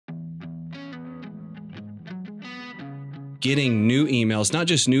getting new emails, not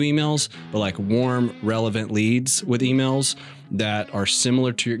just new emails, but like warm, relevant leads with emails that are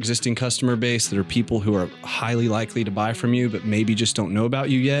similar to your existing customer base, that are people who are highly likely to buy from you, but maybe just don't know about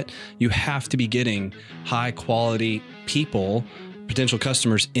you yet. You have to be getting high quality people, potential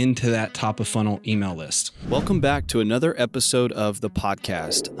customers, into that top of funnel email list. Welcome back to another episode of the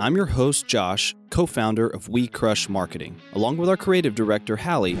podcast. I'm your host, Josh, co-founder of We Crush Marketing. Along with our creative director,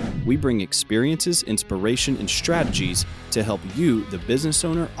 Hallie, we bring experiences, inspiration, and strategies to help you, the business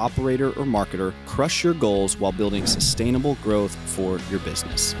owner, operator, or marketer, crush your goals while building sustainable growth for your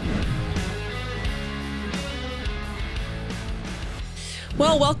business.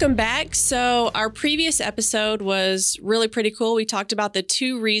 Well, welcome back. So our previous episode was really pretty cool. We talked about the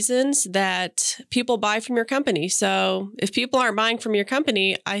 2 reasons that people buy from your company. So if people aren't buying from your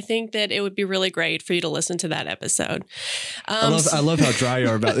company, I think that it would be really great for you to listen to that episode. I love how dry you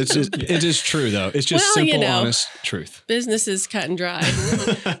are about it. It is true, though. It's just simple, honest truth. Business is cut and dry.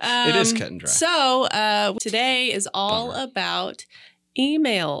 It is cut and dry. So today is all about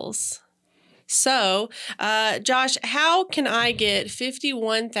emails. So, Josh, how can I get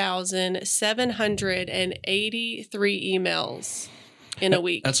 51,783 emails in a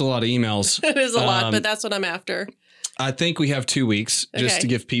week? That's a lot of emails. It is a lot, but that's what I'm after. I think we have 2 weeks just to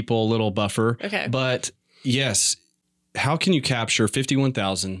give people a little buffer. Okay. But yes, how can you capture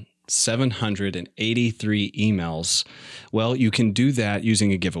 51,783 emails? Well, you can do that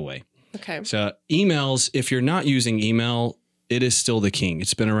using a giveaway. Okay. So emails, if you're not using email, it is still the king.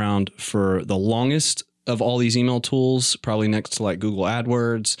 It's been around for the longest of all these email tools, probably next to like Google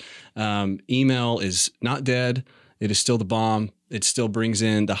AdWords. Email is not dead. It is still the bomb. It still brings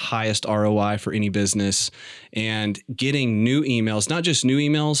in the highest ROI for any business. And getting new emails, not just new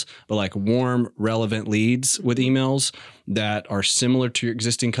emails, but like warm, relevant leads with emails that are similar to your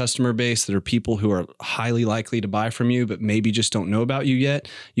existing customer base, that are people who are highly likely to buy from you, but maybe just don't know about you yet.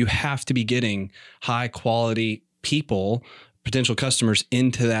 You have to be getting high quality people, potential customers,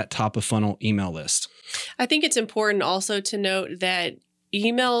 into that top of funnel email list. I think it's important also to note that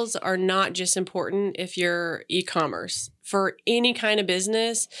emails are not just important if you're e-commerce. For any kind of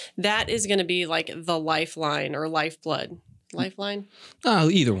business, that is going to be like the lifeline or lifeblood. Lifeline?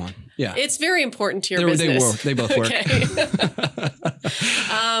 Either one. Yeah. It's very important to your business. They both work. Okay.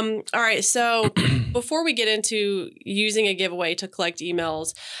 All right. So before we get into using a giveaway to collect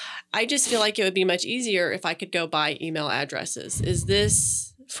emails, I just feel like it would be much easier if I could go buy email addresses. Is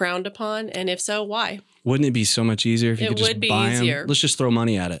this frowned upon? And if so, why? Wouldn't it be so much easier if you could just buy them? Let's just throw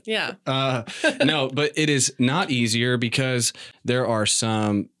money at it. Yeah. No, but it is not easier because there are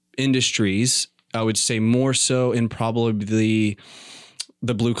some industries, I would say more so in probably the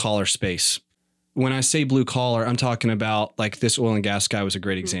blue collar space. When I say blue collar, I'm talking about like this oil and gas guy was a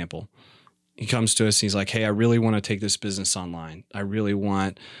great example. He comes to us and he's like, hey, I really want to take this business online. I really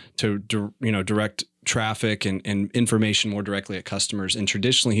want to, direct traffic and information more directly at customers. And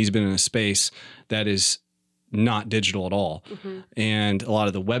traditionally, he's been in a space that is not digital at all. Mm-hmm. And a lot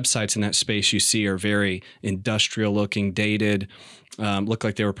of the websites in that space you see are very industrial looking, dated, look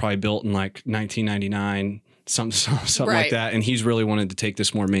like they were probably built in like 1999. Something right. Like that. And he's really wanted to take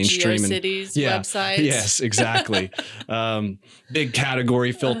this more mainstream. GeoCities websites. Yes, exactly. Big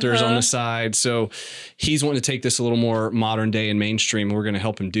category filters on the side. So he's wanting to take this a little more modern day and mainstream. We're going to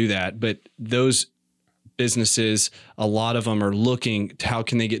help him do that. But those businesses, a lot of them are looking to how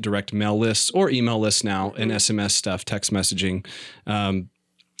can they get direct mail lists or email lists now and SMS stuff, text messaging. And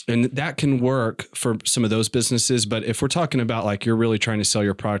that can work for some of those businesses. But if we're talking about like you're really trying to sell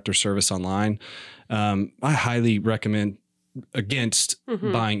your product or service online, I highly recommend against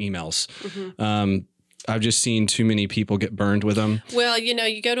buying emails. I've just seen too many people get burned with them. Well,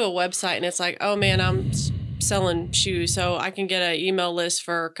 you go to a website and it's like, oh man, I'm selling shoes. So I can get an email list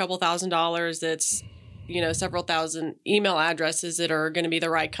for a couple $1,000s that's, several thousand email addresses that are going to be the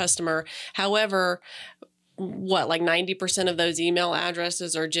right customer. However, like 90% of those email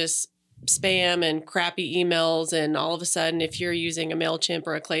addresses are just spam and crappy emails. And all of a sudden, if you're using a MailChimp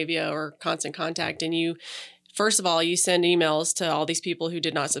or a Klaviyo or Constant Contact and you, first of all, you send emails to all these people who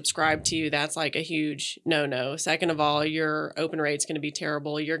did not subscribe to you, that's like a huge no-no. Second of all, your open rate's going to be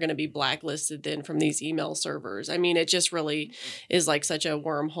terrible. You're going to be blacklisted then from these email servers. I mean, it just really is like such a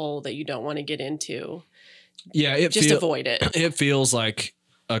wormhole that you don't want to get into. Yeah. Avoid it. It feels like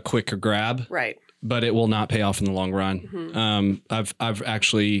a quicker grab. Right. But it will not pay off in the long run. I've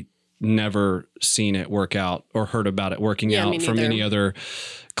actually never seen it work out or heard about it working out from any other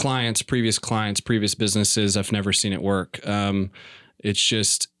clients, previous businesses. I've never seen it work. It's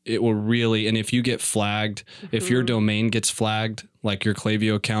just it will really, and if you get flagged, if your domain gets flagged, like your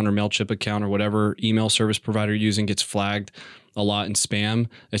Klaviyo account or MailChimp account or whatever email service provider you're using gets flagged a lot in spam,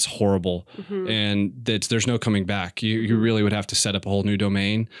 it's horrible. And there's no coming back. You really would have to set up a whole new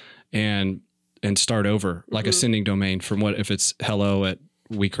domain and start over, like a sending domain from if it's hello at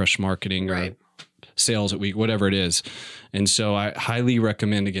WeCrush Marketing Right. or sales at whatever it is. And so I highly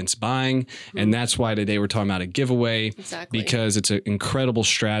recommend against buying. And that's why today we're talking about a giveaway, Exactly. because it's an incredible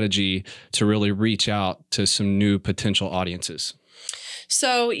strategy to really reach out to some new potential audiences.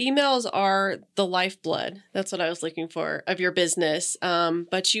 So emails are the lifeblood. That's what I was looking for of your business.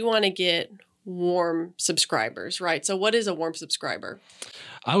 But you want to get warm subscribers, right? So what is a warm subscriber?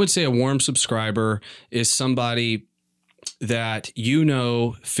 I would say a warm subscriber is somebody that you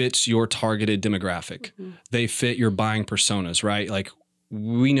know fits your targeted demographic. They fit your buying personas, right? Like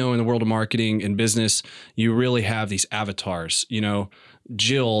we know in the world of marketing and business, you really have these avatars, you know,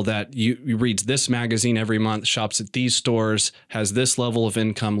 Jill that you reads this magazine every month, shops at these stores, has this level of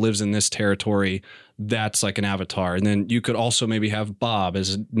income, lives in this territory. That's like an avatar. And then you could also maybe have Bob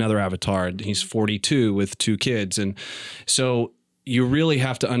as another avatar. He's 42 with 2 kids. And so you really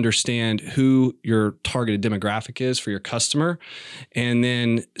have to understand who your targeted demographic is for your customer, and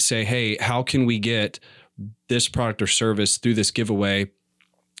then say, hey, how can we get this product or service through this giveaway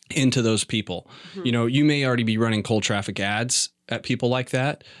into those people? You know, you may already be running cold traffic ads at people like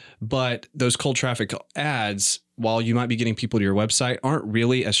that, but those cold traffic ads, while you might be getting people to your website, aren't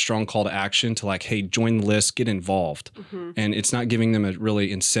really a strong call to action to like, hey, join the list, get involved. And it's not giving them a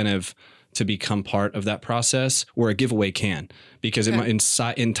really incentive to become part of that process, where a giveaway can, because it might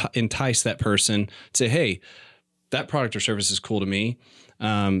entice that person to say, hey, that product or service is cool to me.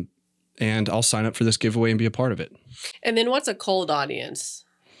 And I'll sign up for this giveaway and be a part of it. And then what's a cold audience?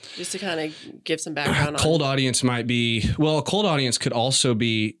 Just to kind of give some background on Cold audience might be, well, a cold audience could also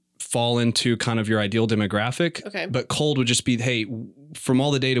fall into kind of your ideal demographic. Okay. But cold would just be, hey, from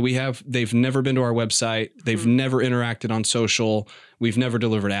all the data we have, they've never been to our website. They've never interacted on social. We've never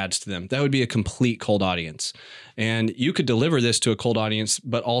delivered ads to them. That would be a complete cold audience. And you could deliver this to a cold audience,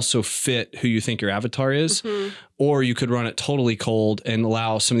 but also fit who you think your avatar is. Or you could run it totally cold and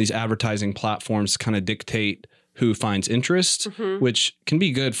allow some of these advertising platforms to kind of dictate who finds interest, which can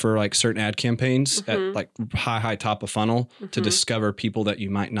be good for like certain ad campaigns at like high top of funnel to discover people that you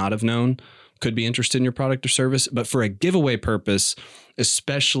might not have known could be interested in your product or service. But for a giveaway purpose,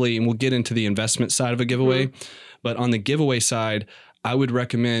 especially, and we'll get into the investment side of a giveaway, but on the giveaway side, I would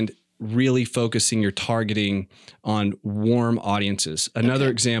recommend really focusing your targeting on warm audiences. Another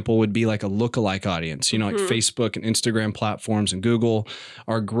example would be like a lookalike audience. You know, like Facebook and Instagram platforms and Google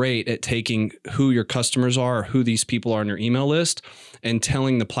are great at taking who your customers are, or who these people are on your email list, and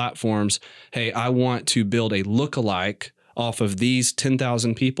telling the platforms, hey, I want to build a lookalike off of these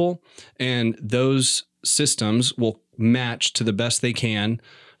 10,000 people, and those systems will match to the best they can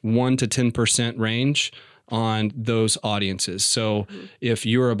 1 to 10% range on those audiences. So if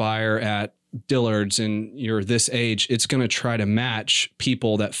you're a buyer at Dillard's and you're this age, it's going to try to match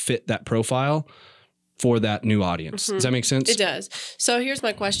people that fit that profile for that new audience. Does that make sense? It does. So here's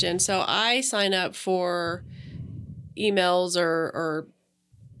my question. So I sign up for emails or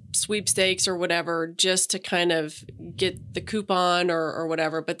sweepstakes or whatever just to kind of get the coupon or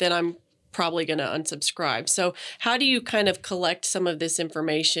whatever, but then I'm probably going to unsubscribe. So how do you kind of collect some of this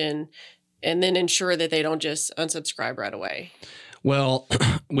information and then ensure that they don't just unsubscribe right away? Well,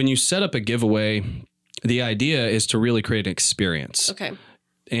 when you set up a giveaway, the idea is to really create an experience. Okay.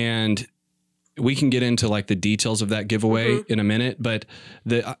 And we can get into like the details of that giveaway in a minute, but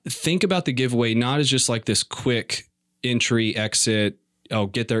think about the giveaway not as just like this quick entry, exit,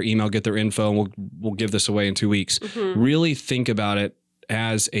 get their email, get their info, and we'll give this away in 2 weeks. Really think about it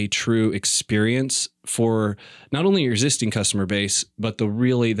as a true experience for not only your existing customer base, but the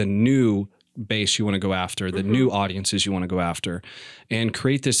new base you want to go after, the new audiences you want to go after, and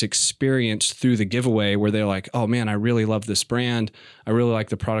create this experience through the giveaway where they're like, oh man, I really love this brand. I really like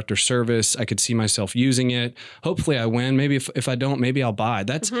the product or service. I could see myself using it. Hopefully I win. Maybe if I don't, maybe I'll buy.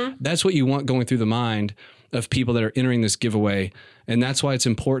 That's what you want going through the mind of people that are entering this giveaway. And that's why it's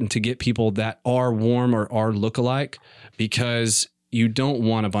important to get people that are warm or are lookalike, because you don't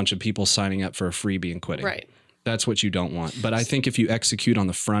want a bunch of people signing up for a freebie and quitting. Right. That's what you don't want. But I think if you execute on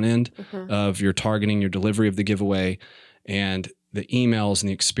the front end of your targeting, your delivery of the giveaway, and the emails and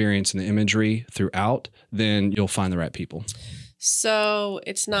the experience and the imagery throughout, then you'll find the right people. So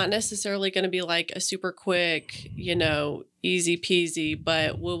it's not necessarily going to be like a super quick, easy peasy,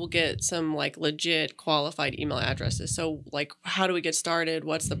 but we'll get some like legit qualified email addresses. So like, how do we get started?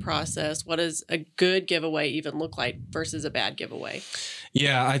 What's the process? What does a good giveaway even look like versus a bad giveaway?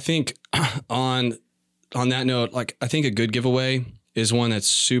 Yeah, I think on that note, like I think a good giveaway is one that's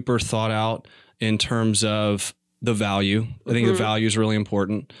super thought out in terms of the value. I think the value is really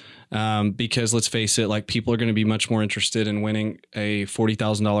important. Because let's face it, like people are going to be much more interested in winning a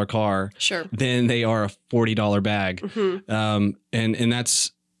 $40,000 car Sure. than they are a $40 bag. And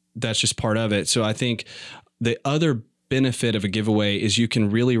that's just part of it. So I think the other benefit of a giveaway is you can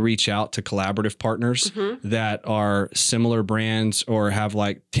really reach out to collaborative partners that are similar brands or have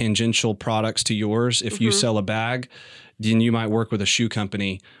like tangential products to yours. If you sell a bag, then you might work with a shoe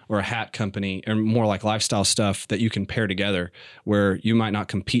company or a hat company or more like lifestyle stuff that you can pair together where you might not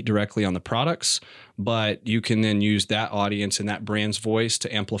compete directly on the products, but you can then use that audience and that brand's voice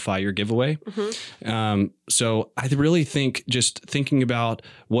to amplify your giveaway. So I really think just thinking about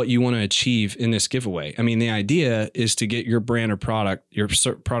what you want to achieve in this giveaway. I mean, the idea is to get your brand or product, your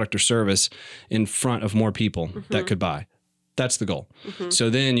product or service in front of more people that could buy. That's the goal. So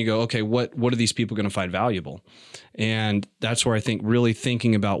then you go, okay, what are these people going to find valuable? And that's where I think really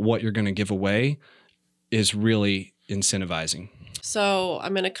thinking about what you're going to give away is really incentivizing. So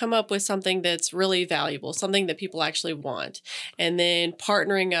I'm going to come up with something that's really valuable, something that people actually want, and then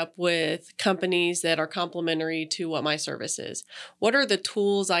partnering up with companies that are complementary to what my service is. What are the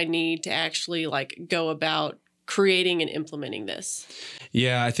tools I need to actually like go about creating and implementing this?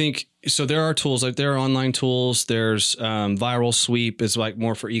 Yeah, I think so. There are tools, like there are online tools. There's Viral Sweep is like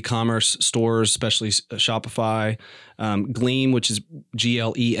more for e-commerce stores, especially Shopify. Gleam, which is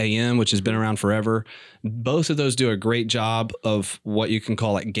GLEAM, which has been around forever. Both of those do a great job of what you can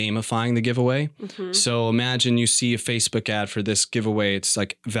call like gamifying the giveaway. So imagine you see a Facebook ad for this giveaway. It's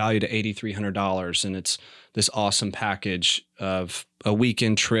like valued at $8,300, and it's this awesome package of a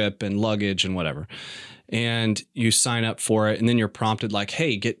weekend trip and luggage and whatever. And you sign up for it, and then you're prompted like,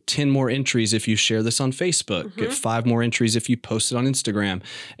 hey, get 10 more entries if you share this on Facebook, get 5 more entries if you post it on Instagram.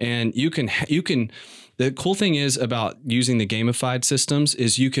 And you can, the cool thing is about using the gamified systems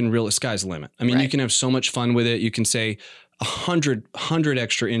is the sky's the limit. I mean, you can have so much fun with it. You can say 100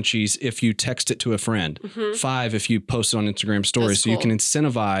 extra entries if you text it to a friend, 5 if you post it on Instagram stories. That's cool. You can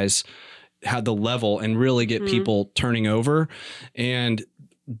incentivize the level and really get people turning over. And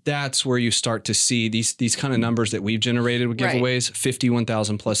that's where you start to see these kind of numbers that we've generated with giveaways,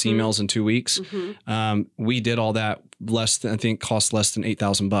 51,000 plus emails in 2 weeks. We did all that cost less than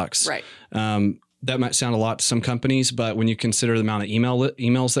 $8,000. Right. That might sound a lot to some companies, but when you consider the amount of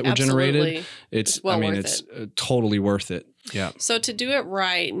emails that were generated, it's totally worth it. Yeah. So to do it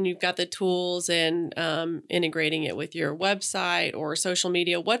right, and you've got the tools and integrating it with your website or social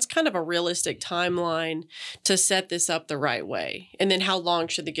media, what's kind of a realistic timeline to set this up the right way? And then how long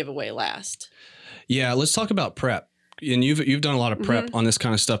should the giveaway last? Yeah, let's talk about prep. And you've done a lot of prep on this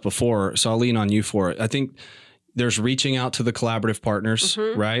kind of stuff before, so I'll lean on you for it. I think there's reaching out to the collaborative partners,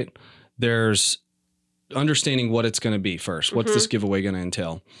 right? There's understanding what it's going to be first. What's this giveaway going to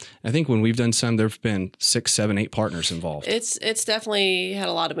entail? I think when we've done some, there've been 6, 7, 8 partners involved. It's definitely had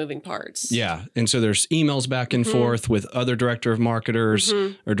a lot of moving parts. Yeah. And so there's emails back and forth with other director of marketers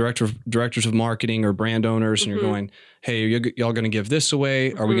or directors of marketing or brand owners. And you're going, hey, y'all going to give this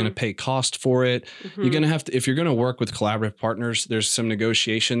away? Are we going to pay cost for it? You're going to have to, if you're going to work with collaborative partners, there's some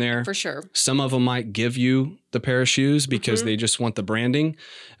negotiation there. For sure. Some of them might give you the pair of shoes because they just want the branding.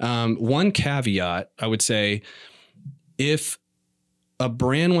 One caveat, I would say, if a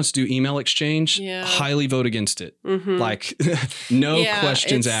brand wants to do email exchange, highly vote against it. Like no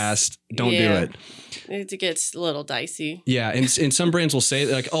questions asked. Don't do it. It gets a little dicey. Yeah. And some brands will say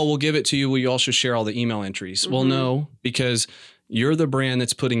like, oh, we'll give it to you. Will you also share all the email entries? Well, no, because you're the brand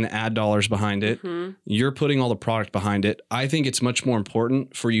that's putting the ad dollars behind it. You're putting all the product behind it. I think it's much more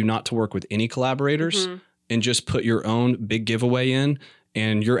important for you not to work with any collaborators and just put your own big giveaway in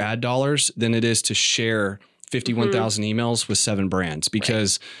and your ad dollars than it is to share 51,000 emails with 7 brands,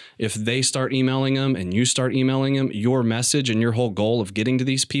 because if they start emailing them and you start emailing them, your message and your whole goal of getting to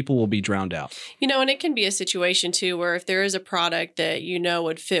these people will be drowned out. And it can be a situation too, where if there is a product that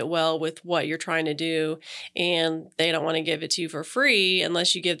would fit well with what you're trying to do and they don't want to give it to you for free,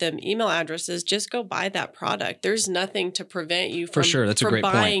 unless you give them email addresses, just go buy that product. There's nothing to prevent you from, That's a great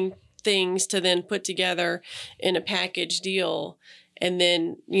buying point. Things to then put together in a package deal and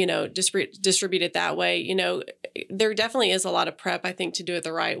then, distribute it that way. there definitely is a lot of prep, I think, to do it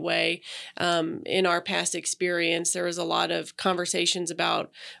the right way. In our past experience, there was a lot of conversations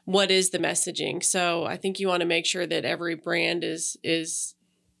about what is the messaging. So I think you want to make sure that every brand is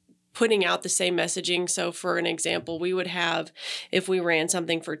putting out the same messaging. So for an example, we would have, if we ran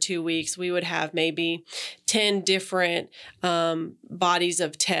something for 2 weeks, we would have maybe 10 different bodies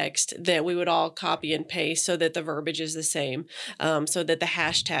of text that we would all copy and paste so that the verbiage is the same, so that the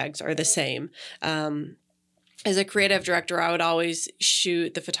hashtags are the same. As a creative director, I would always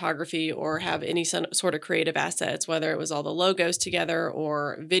shoot the photography or have any sort of creative assets, whether it was all the logos together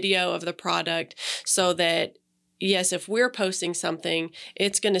or video of the product, so that yes, if we're posting something,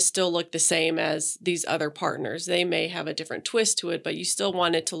 it's going to still look the same as these other partners. They may have a different twist to it, but you still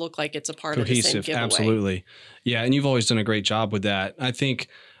want it to look like it's a part of the same giveaway. Absolutely. Yeah, and you've always done a great job with that. I think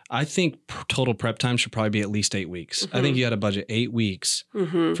total prep time should probably be at least 8 weeks. I think you got to budget 8 weeks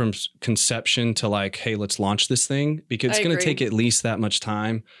from conception to like, hey, let's launch this thing, because it's going to take at least that much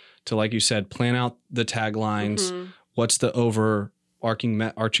time to, like you said, plan out the taglines. What's the arching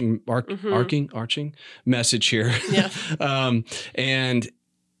message here, and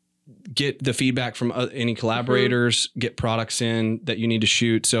get the feedback from any collaborators, get products in that you need to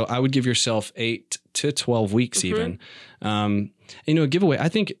shoot. So I would give yourself 8 to 12 weeks even. A giveaway, I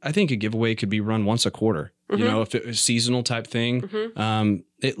think a giveaway could be run once a quarter. You know, if it was seasonal type thing,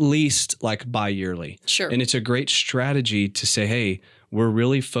 at least like bi-yearly. Sure. And it's a great strategy to say, hey, we're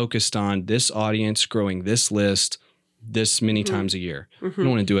really focused on this audience, growing this list this many times a year. You don't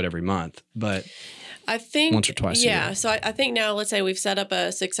want to do it every month, but I think once or twice a year. So I think now, let's say we've set up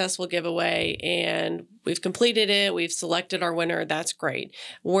a successful giveaway and we've completed it, we've selected our winner, that's great.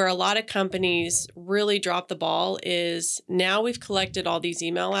 Where a lot of companies really drop the ball is now we've collected all these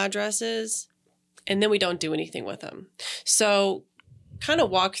email addresses and then we don't do anything with them. So kind of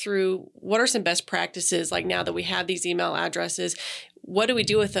walk through what are some best practices, like now that we have these email addresses, what do we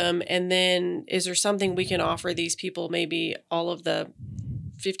do with them? And then is there something we can offer these people, maybe all of the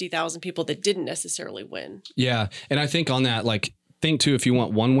 50,000 people that didn't necessarily win? Yeah. And I think on that, like, think too, if you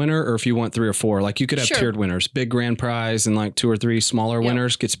want one winner or if you want 3 or 4, like you could have tiered winners, big grand prize, and like 2 or 3 smaller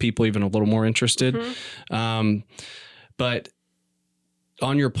winners, gets people even a little more interested. But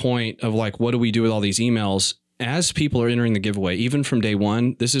on your point of like, what do we do with all these emails? As people are entering the giveaway, even from day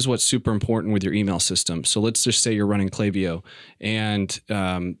one, this is what's super important with your email system. So let's just say you're running Klaviyo and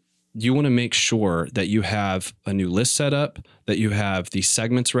you want to make sure that you have a new list set up, that you have these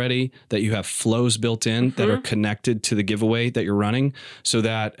segments ready, that you have flows built in that are connected to the giveaway that you're running, so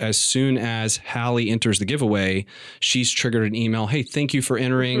that as soon as Hallie enters the giveaway, she's triggered an email. Hey, thank you for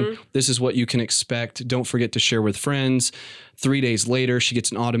entering. This is what you can expect. Don't forget to share with friends. 3 days later, she gets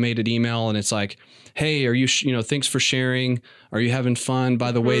an automated email and it's like, hey, are you, thanks for sharing. Are you having fun?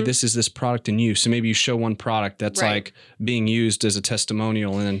 By the way, this is this product in use. So maybe you show one product that's like being used as a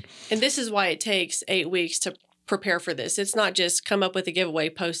testimonial. And this is why it takes 8 weeks to prepare for this. It's not just come up with a giveaway,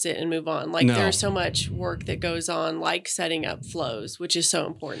 post it and move on. Like there's so much work that goes on, like setting up flows, which is so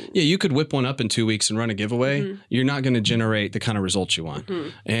important. Yeah, you could whip one up in 2 weeks and run a giveaway. You're not going to generate the kind of results you want.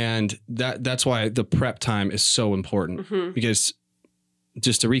 And that's why the prep time is so important, because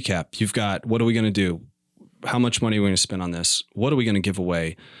just to recap, you've got, what are we going to do? How much money are we going to spend on this? What are we going to give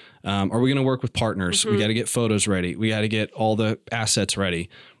away? Are we going to work with partners? We got to get photos ready. We got to get all the assets ready.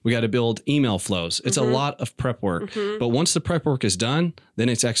 We got to build email flows. It's a lot of prep work. But once the prep work is done, then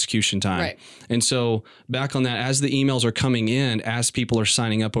it's execution time. And so back on that, as the emails are coming in, as people are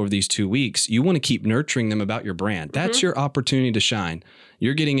signing up over these 2 weeks, you want to keep nurturing them about your brand. That's your opportunity to shine.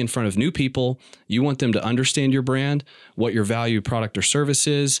 You're getting in front of new people. You want them to understand your brand, what your value product or service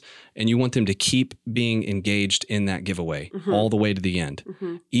is, and you want them to keep being engaged in that giveaway all the way to the end.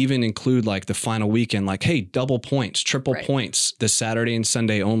 Even include like the final weekend, like, hey, double points, triple points this Saturday and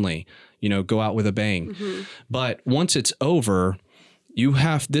Sunday only, go out with a bang. But once it's over,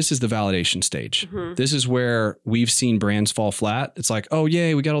 this is the validation stage. This is where we've seen brands fall flat. It's like, oh,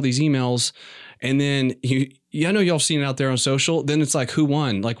 yay, we got all these emails. And then I know y'all have seen it out there on social. Then it's like, who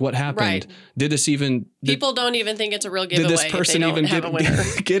won? Like, what happened? Did this even... People don't even think it's a real giveaway. Did this person even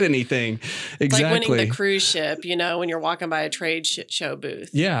get anything? Exactly. It's like winning the cruise ship, when you're walking by a trade show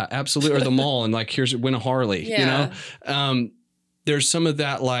booth. Yeah, absolutely. Or the mall and like, win a Harley, There's some of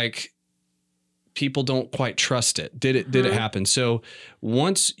that, like, people don't quite trust it. Did it happen? So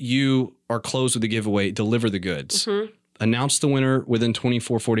once you are closed with the giveaway, deliver the goods. Announce the winner within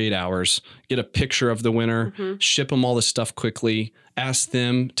 24, 48 hours, get a picture of the winner, ship them all the stuff quickly, ask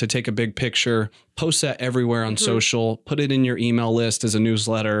them to take a big picture, post that everywhere on social, put it in your email list as a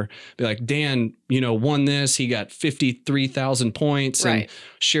newsletter. Be like, Dan, won this. He got 53,000 points and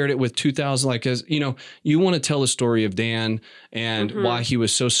shared it with 2,000. Like, as you want to tell the story of Dan and why he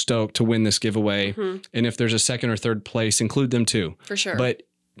was so stoked to win this giveaway. And if there's a second or third place, include them too. For sure. But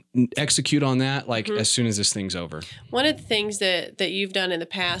execute on that as soon as this thing's over. One of the things that you've done in the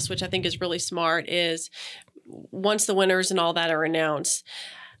past, which I think is really smart, is once the winners and all that are announced,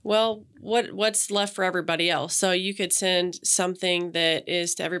 well, what's left for everybody else? So you could send something that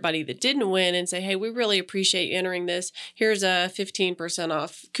is to everybody that didn't win and say, hey, we really appreciate you entering this. Here's a 15%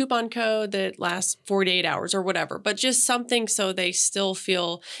 off coupon code that lasts 48 hours or whatever, but just something so they still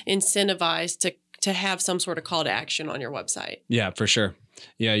feel incentivized to have some sort of call to action on your website. Yeah, for sure.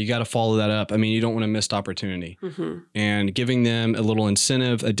 Yeah, you got to follow that up. I mean, you don't want to miss opportunity. And giving them a little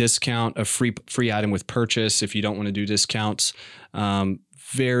incentive, a discount, a free item with purchase if you don't want to do discounts.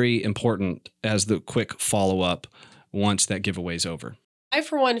 Very important as the quick follow-up once that giveaway's over. I,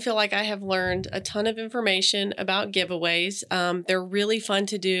 for one, feel like I have learned a ton of information about giveaways. They're really fun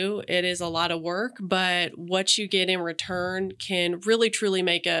to do. It is a lot of work, but what you get in return can really, truly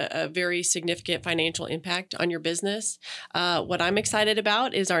make a very significant financial impact on your business. What I'm excited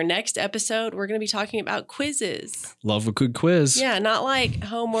about is our next episode. We're going to be talking about quizzes. Love a good quiz. Yeah, not like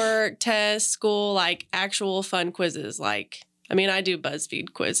homework, tests, school, like actual fun quizzes. I do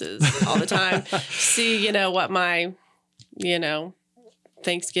BuzzFeed quizzes all the time. See, what my,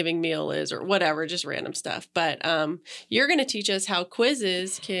 Thanksgiving meal is or whatever, just random stuff. But you're going to teach us how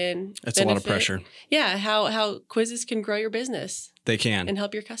quizzes can That's benefit. A lot of pressure. Yeah, how quizzes can grow your business. They can. And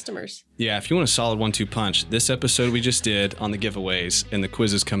help your customers. Yeah, if you want a solid 1-2 punch, this episode we just did on the giveaways and the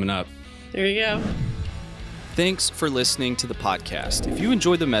quizzes coming up. There you go. Thanks for listening to the podcast. If you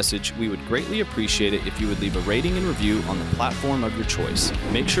enjoyed the message, we would greatly appreciate it if you would leave a rating and review on the platform of your choice.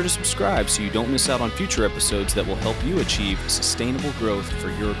 Make sure to subscribe so you don't miss out on future episodes that will help you achieve sustainable growth for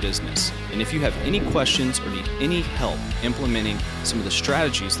your business. And if you have any questions or need any help implementing some of the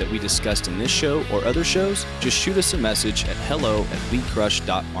strategies that we discussed in this show or other shows, just shoot us a message at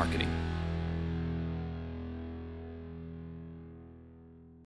hello@wecrush.marketing.